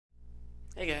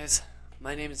Hey guys,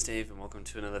 my name is Dave and welcome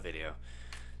to another video.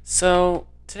 So,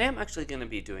 today I'm actually going to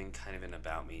be doing kind of an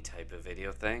about me type of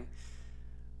video thing.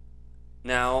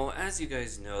 Now, as you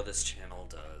guys know, this channel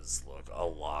does look a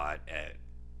lot at,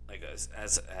 like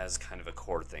as kind of a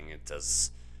core thing, it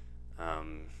does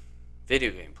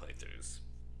video game playthroughs.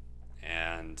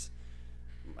 And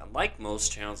like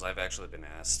most channels, I've actually been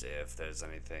asked if there's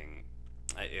anything,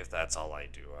 if that's all I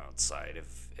do outside.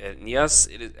 And yes,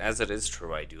 as it is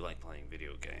true, I do like playing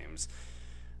video games.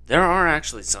 There are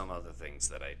actually some other things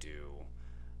that I do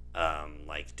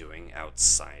like doing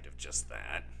outside of just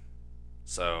that.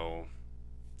 So,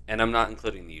 and I'm not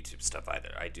including the YouTube stuff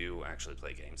either. I do actually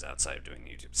play games outside of doing the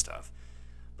YouTube stuff.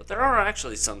 But there are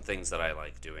actually some things that I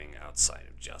like doing outside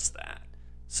of just that.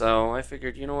 So I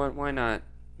figured, you know what, why not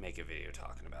make a video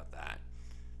talking about that?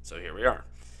 So here we are.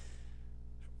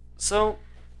 So,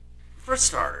 for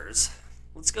starters,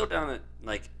 let's go down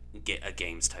a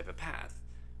games type of path.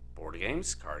 Board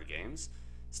games, card games,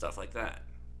 stuff like that.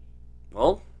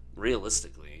 Well,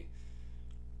 realistically,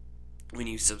 when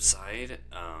you subside,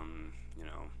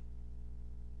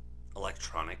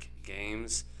 electronic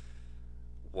games,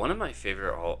 one of my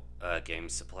favorite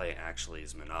games to play actually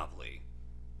is Monopoly.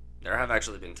 There have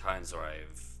actually been times where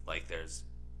there's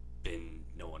been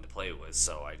no one to play with,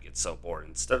 so I'd get so bored.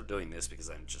 Instead of doing this because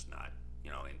I'm just not,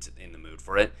 in the mood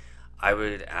for it, I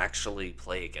would actually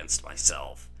play against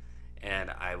myself.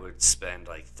 And I would spend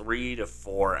like 3 to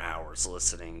 4 hours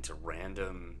listening to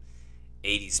random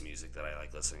 80s music that I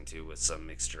like listening to with some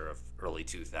mixture of early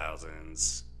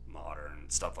 2000s, modern,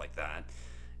 stuff like that.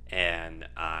 And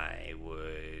I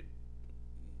would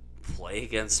play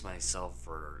against myself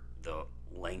for the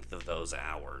length of those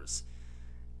hours.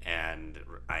 And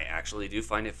I actually do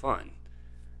find it fun.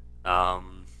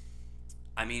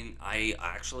 I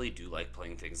actually do like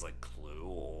playing things like Clue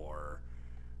or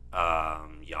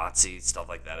Yahtzee, stuff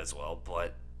like that as well.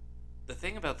 But the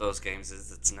thing about those games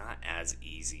is it's not as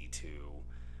easy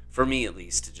for me at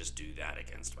least, to just do that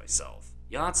against myself.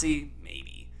 Yahtzee,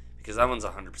 maybe, because that one's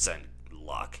 100%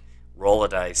 luck. Roll a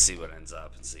dice, see what ends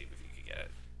up, and see if you can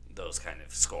get those kind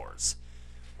of scores.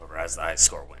 Whoever has the highest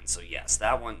score wins. So yes,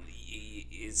 that one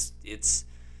it's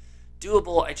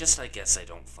doable. I guess I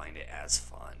don't find it as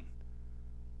fun.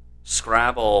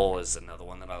 Scrabble is another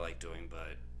one that I like doing,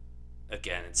 but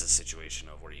again, it's a situation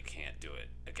of where you can't do it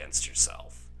against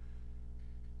yourself.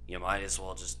 You might as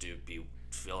well just be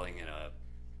filling in a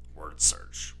word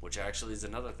search, which actually is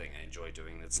another thing I enjoy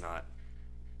doing that's not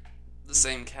the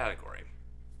same category.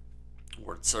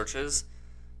 Word searches,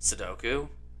 Sudoku,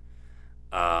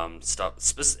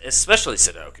 especially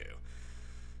Sudoku.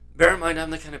 Bear in mind,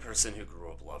 I'm the kind of person who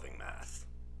grew up loving math.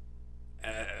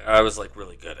 I was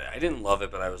really good at it. I didn't love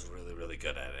it, but I was really, really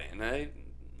good at it, and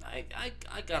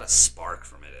I got a spark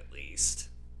from it, at least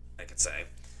I could say.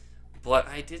 But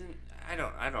I didn't. I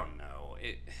don't know.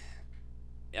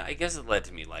 Yeah, I guess it led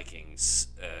to me liking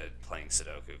playing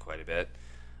Sudoku quite a bit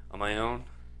on my own.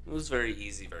 It was very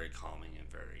easy, very calming, and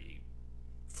very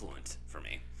fluent for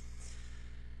me.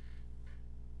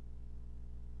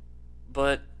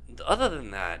 But other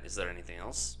than that, is there anything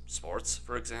else? Sports,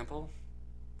 for example?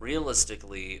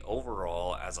 Realistically,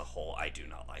 overall, as a whole, I do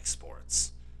not like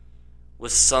sports.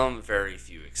 With some very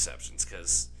few exceptions,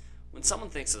 because when someone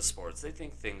thinks of sports, they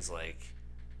think things like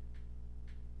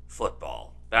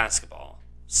football, basketball,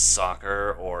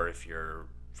 soccer, or if you're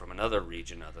from another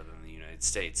region other than the United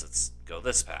States, let's go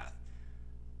this path.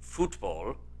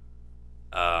 Football,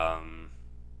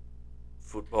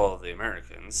 football of the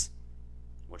Americans,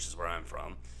 which is where I'm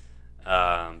from,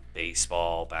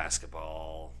 baseball,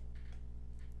 basketball,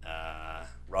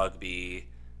 rugby,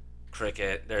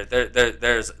 cricket.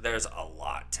 There's a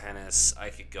lot. Tennis. I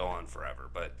could go on forever,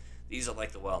 but these are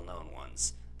like the well-known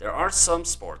ones. There are some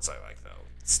sports I like though.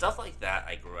 Stuff like that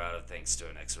I grew out of thanks to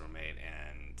an ex-roommate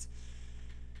and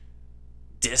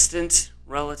distant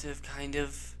relative kind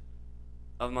of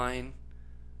mine.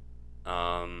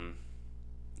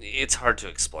 It's hard to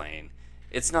explain.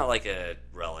 It's not like a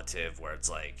relative where it's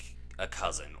like a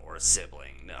cousin or a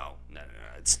sibling. No.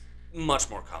 It's much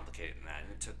more complicated than that,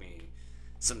 and it took me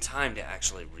some time to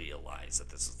actually realize that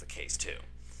this is the case too.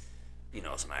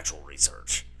 Some actual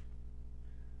research.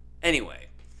 Anyway,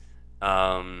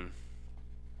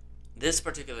 this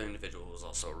particular individual who was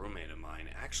also a roommate of mine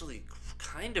actually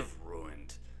kind of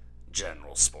ruined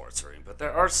general sports for me, but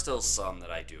there are still some that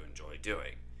I do enjoy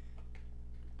doing.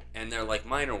 And they're like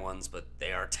minor ones, but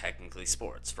they are technically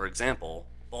sports. For example,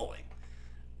 bowling.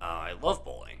 I love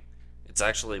bowling. It's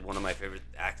actually one of my favorite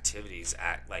activities,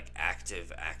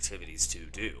 active activities to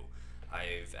do.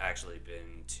 I've actually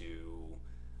been to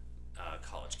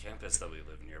college campus that we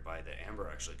live nearby that Amber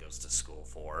actually goes to school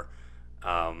for.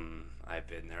 I've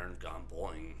been there and gone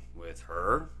bowling with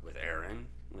her, with Aaron,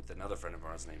 with another friend of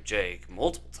ours named Jake,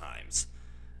 multiple times.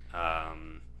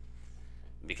 Um,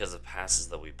 because of passes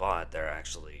that we bought, they're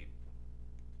actually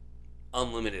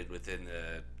unlimited within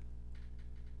the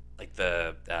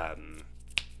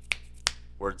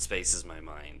word space is my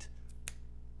mind.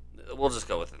 We'll just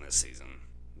go within this season.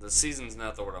 The season's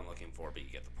not the word I'm looking for, but you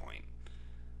get the point.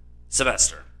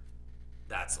 Semester.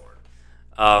 That's the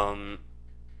word.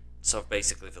 So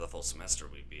basically for the full semester,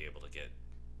 we'd be able to get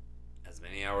as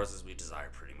many hours as we desire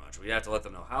pretty much. We'd have to let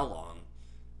them know how long,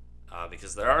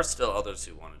 because there are still others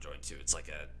who want to join too. It's like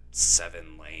a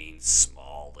 7-lane,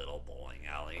 small little bowling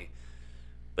alley.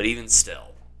 But even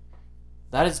still,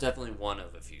 that is definitely one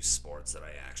of a few sports that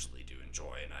I actually do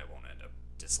enjoy and I won't end up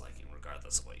disliking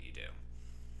regardless of what you do.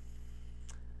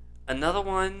 Another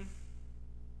one,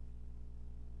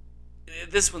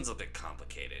 this one's a bit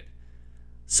complicated.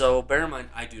 So bear in mind,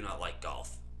 I do not like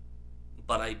golf.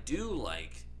 But I do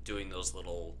like doing those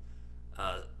little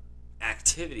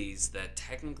activities that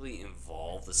technically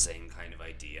involve the same kind of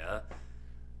idea.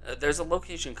 There's a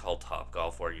location called Top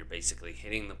Golf where you're basically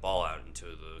hitting the ball out into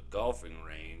the golfing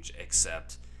range,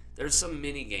 except there's some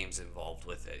mini games involved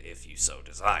with it if you so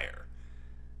desire.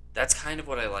 That's kind of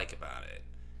what I like about it.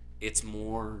 It's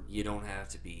more, you don't have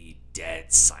to be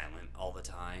dead silent all the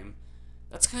time.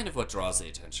 That's kind of what draws the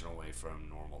attention away from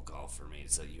normal golf for me,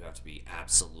 is that you have to be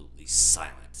absolutely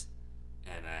silent.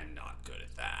 And I'm not good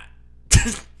at that.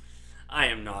 I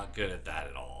am not good at that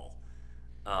at all.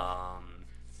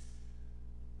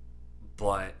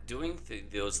 But doing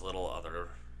those little other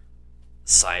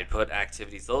side put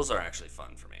activities, those are actually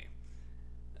fun for me.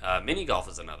 Mini golf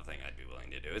is another thing I'd be willing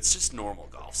to do. It's just normal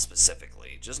golf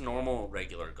specifically. Just normal,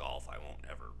 regular golf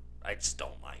I just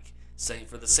don't like. Say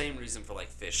for the same reason for like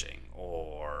fishing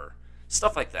or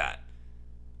stuff like that.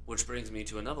 Which brings me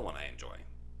to another one I enjoy.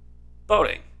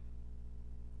 Boating.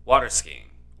 Water skiing.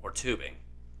 Or tubing.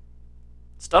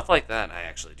 Stuff like that I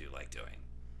actually do like doing.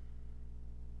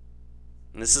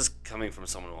 And this is coming from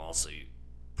someone who also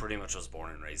pretty much was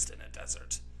born and raised in a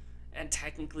desert. And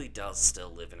technically does still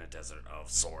live in a desert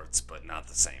of sorts, but not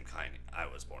the same kind I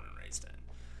was born and raised in.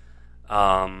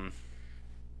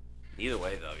 Either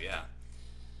way, though, yeah.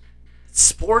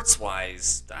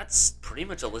 Sports-wise, that's pretty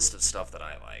much a list of stuff that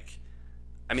I like.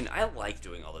 I mean, I like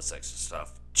doing all this extra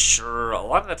stuff. Sure, a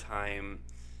lot of the time,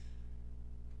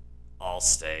 I'll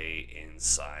stay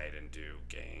inside and do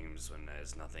games when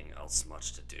there's nothing else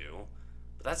much to do.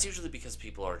 But that's usually because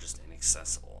people are just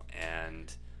inaccessible.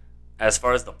 And as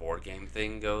far as the board game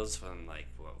thing goes, from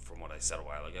what I said a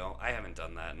while ago, I haven't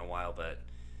done that in a while, but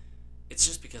it's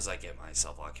just because I get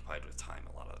myself occupied with time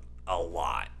a lot.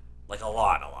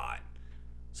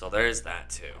 So there is that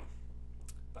too.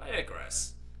 But I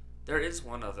digress. There is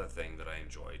one other thing that I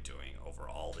enjoy doing over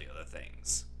all the other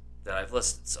things that I've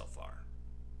listed so far.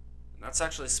 And that's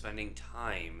actually spending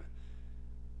time.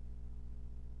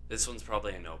 This one's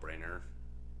probably a no-brainer,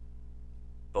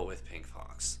 but with Pink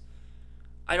Fox.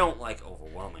 I don't like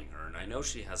overwhelming her, and I know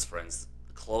she has friends,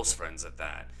 close friends at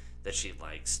that she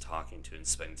likes talking to and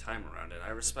spending time around, and I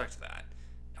respect that.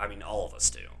 I mean, all of us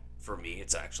do. For me,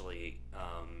 it's actually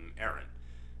Aaron,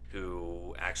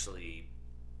 who actually,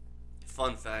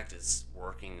 fun fact, is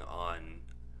working on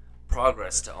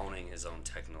progress to owning his own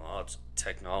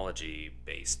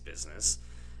technology-based business.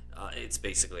 It's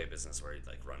basically a business where he'd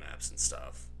like run apps and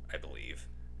stuff, I believe.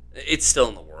 It's still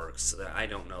in the works. So I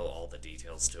don't know all the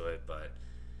details to it, but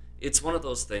it's one of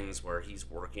those things where he's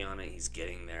working on it, he's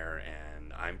getting there,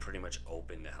 and I'm pretty much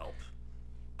open to help.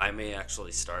 I may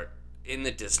actually start, in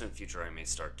the distant future, I may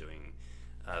start doing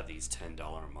these $10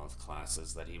 a month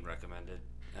classes that he recommended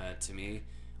to me,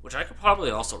 which I could probably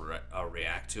also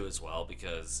react to as well,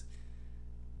 because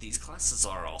these classes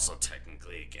are also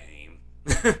technically a game.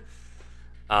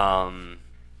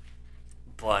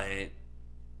 But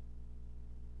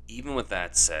even with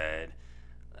that said,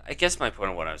 I guess my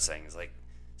point of what I was saying is like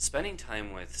spending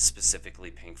time with specifically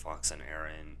Pink Fox and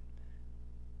Aaron.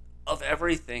 Of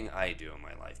everything I do in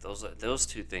my life, those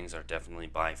two things are definitely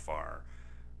by far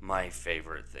my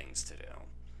favorite things to do.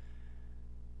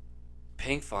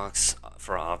 Pink Fox,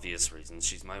 for obvious reasons,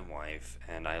 she's my wife,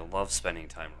 and I love spending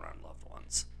time around loved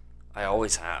ones. I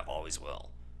always have, always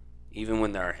will. Even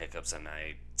when there are hiccups and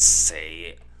I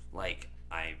say, like,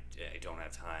 I don't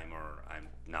have time or I'm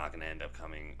not going to end up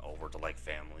coming over to, like,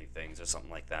 family things or something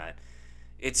like that,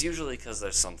 it's usually because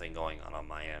there's something going on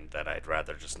my end that I'd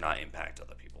rather just not impact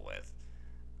other people with.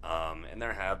 And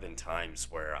there have been times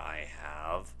where I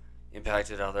have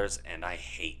impacted others, and I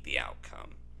hate the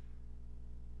outcome.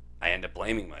 I end up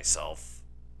blaming myself,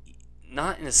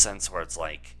 not in a sense where it's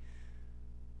like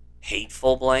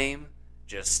hateful blame,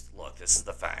 just look, this is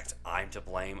the fact. I'm to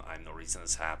blame. I'm the reason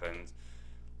this happened.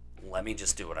 Let me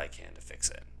just do what I can to fix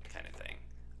it, kind of thing.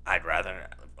 I'd rather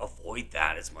avoid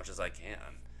that as much as I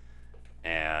can.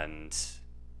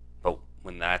 But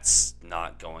when that's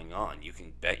not going on, you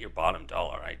can bet your bottom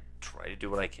dollar I try to do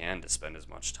what I can to spend as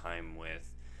much time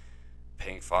with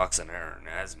Pink Fox and Aaron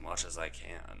as much as I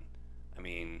can. I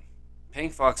mean,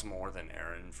 Pink Fox more than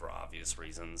Aaron for obvious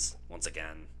reasons. Once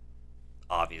again,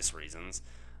 obvious reasons.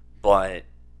 But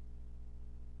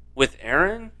with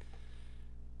Aaron,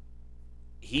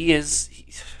 he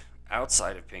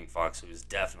outside of Pink Fox, who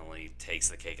definitely takes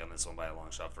the cake on this one by a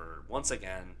long shot for, once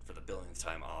again, for the billionth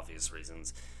time, obvious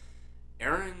reasons.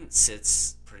 Aaron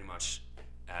sits pretty much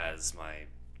as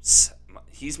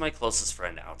he's my closest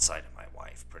friend outside of my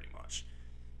wife, pretty much.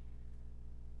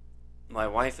 My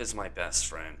wife is my best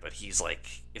friend, but he's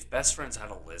like, if best friends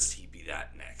had a list, he'd be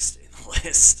that next in the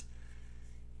list.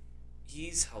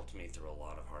 He's helped me through a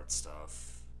lot of hard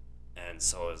stuff, and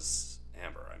so has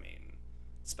Amber. I mean,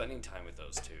 spending time with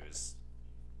those two is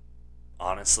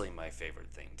honestly my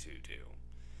favorite thing to do.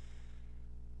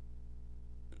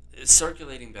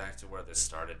 Circulating back to where this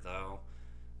started, though,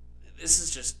 this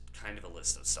is just kind of a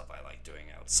list of stuff I like doing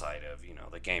outside of,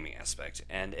 the gaming aspect.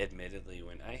 And admittedly,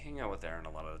 when I hang out with Aaron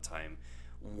a lot of the time,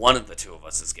 one of the two of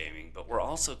us is gaming, but we're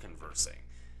also conversing.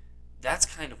 That's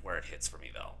kind of where it hits for me,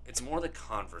 though. It's more the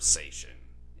conversation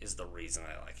is the reason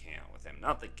I like hanging out with him,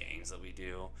 not the games that we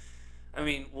do. I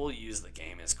mean, we'll use the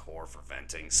game as core for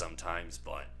venting sometimes,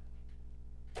 but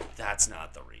that's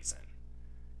not the reason.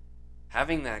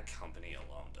 Having that company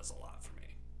alone does a lot for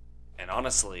me. And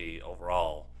honestly,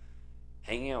 overall,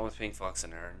 hanging out with Pink Fox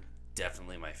and Aaron,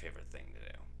 definitely my favorite thing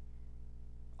to do.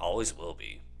 Always will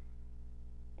be.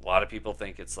 A lot of people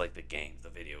think it's like the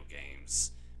video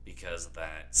games, because of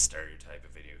that stereotype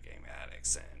of video game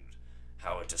addicts and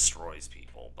how it destroys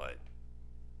people. But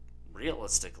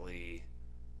realistically,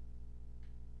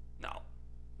 no,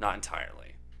 not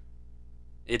entirely.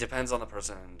 It depends on the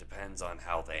person, and depends on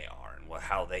how they are and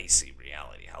how they see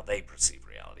reality, how they perceive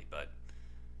reality. But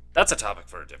that's a topic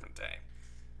for a different day.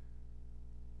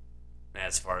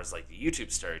 As far as like the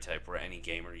YouTube stereotype, where any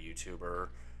gamer YouTuber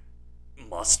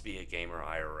must be a gamer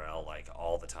IRL, like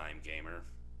all the time gamer,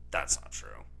 that's not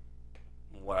true.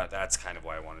 That's kind of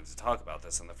why I wanted to talk about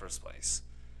this in the first place.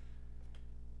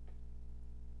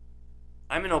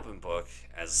 I'm an open book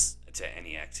as to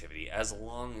any activity, as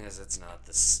long as it's not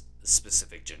the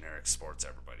specific generic sports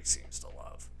everybody seems to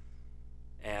love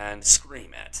and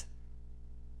scream at.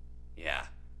 Yeah,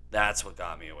 that's what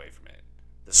got me away from it.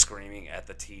 The screaming at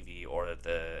the TV or at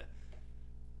the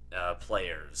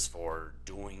players for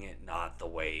doing it not the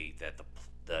way that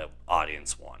the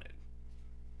audience wanted.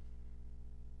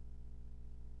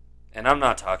 And I'm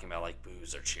not talking about like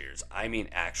boos or cheers. I mean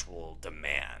actual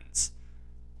demands.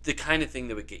 The kind of thing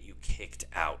that would get you kicked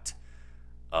out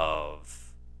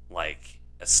of like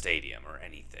a stadium or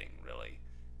anything, really.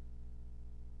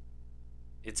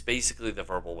 It's basically the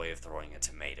verbal way of throwing a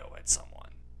tomato at someone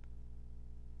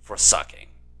for sucking.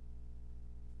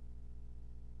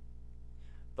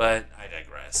 But I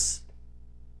digress.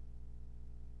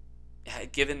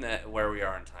 Given that where we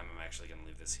are in time, I'm actually going to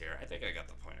leave this here. I think I got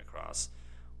the point across.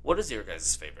 What is your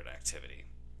guys' favorite activity?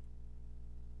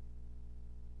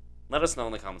 Let us know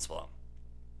in the comments below.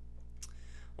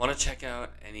 Want to check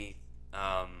out any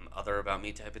other About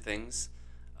Me type of things?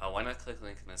 Why not click the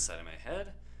link on this side of my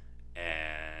head,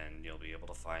 and you'll be able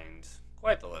to find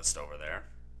quite the list over there.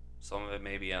 Some of it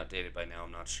may be outdated by now,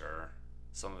 I'm not sure.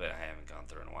 Some of it I haven't gone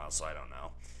through in a while, so I don't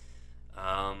know.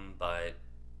 But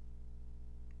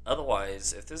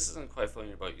otherwise, if this isn't quite floating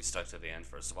your boat, you stuck to the end,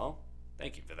 first of all.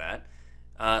 Thank you for that.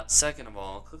 Second of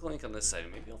all, click the link on this side,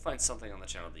 and maybe you'll find something on the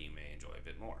channel that you may enjoy a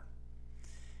bit more.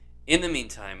 In the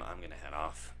meantime, I'm going to head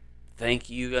off. Thank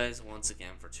you guys once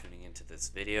again for tuning into this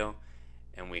video,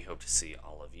 and we hope to see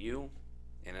all of you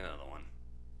in another one.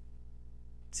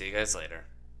 See you guys later.